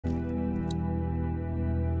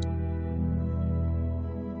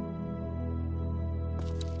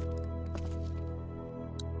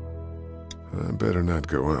I better not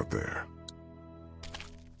go out there.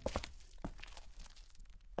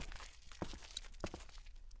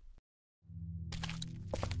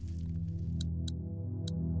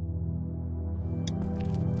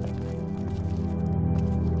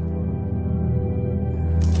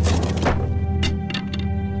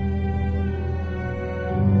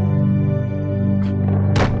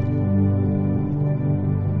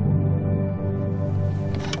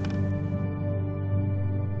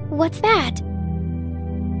 What's that?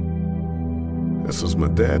 This was my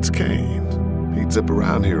dad's cane. He'd zip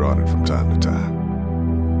around here on it from time to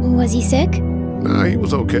time. Was he sick? Nah, he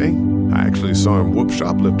was okay. I actually saw him whoop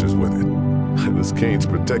shoplifters with it. This cane's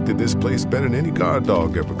protected this place better than any guard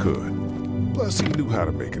dog ever could. Plus, he knew how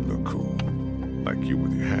to make it look cool. Like you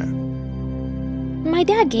with your hat. My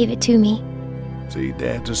dad gave it to me. See,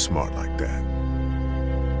 dads are smart like that.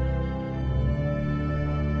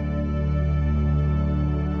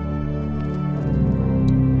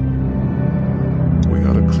 We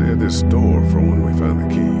gotta clear this door for when we find the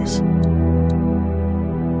keys.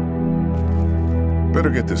 Better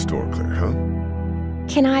get this door clear, huh?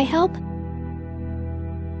 Can I help?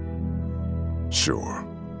 Sure.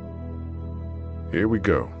 Here we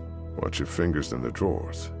go. Watch your fingers in the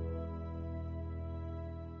drawers.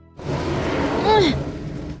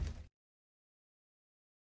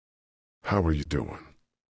 How are you doing?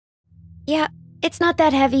 Yeah, it's not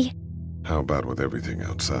that heavy. How about with everything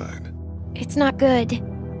outside? It's not good.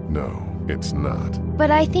 No, it's not. But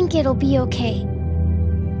I think it'll be okay.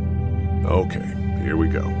 Okay, here we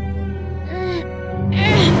go.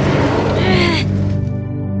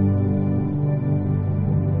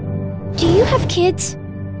 Do you have kids?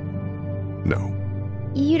 No.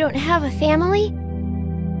 You don't have a family?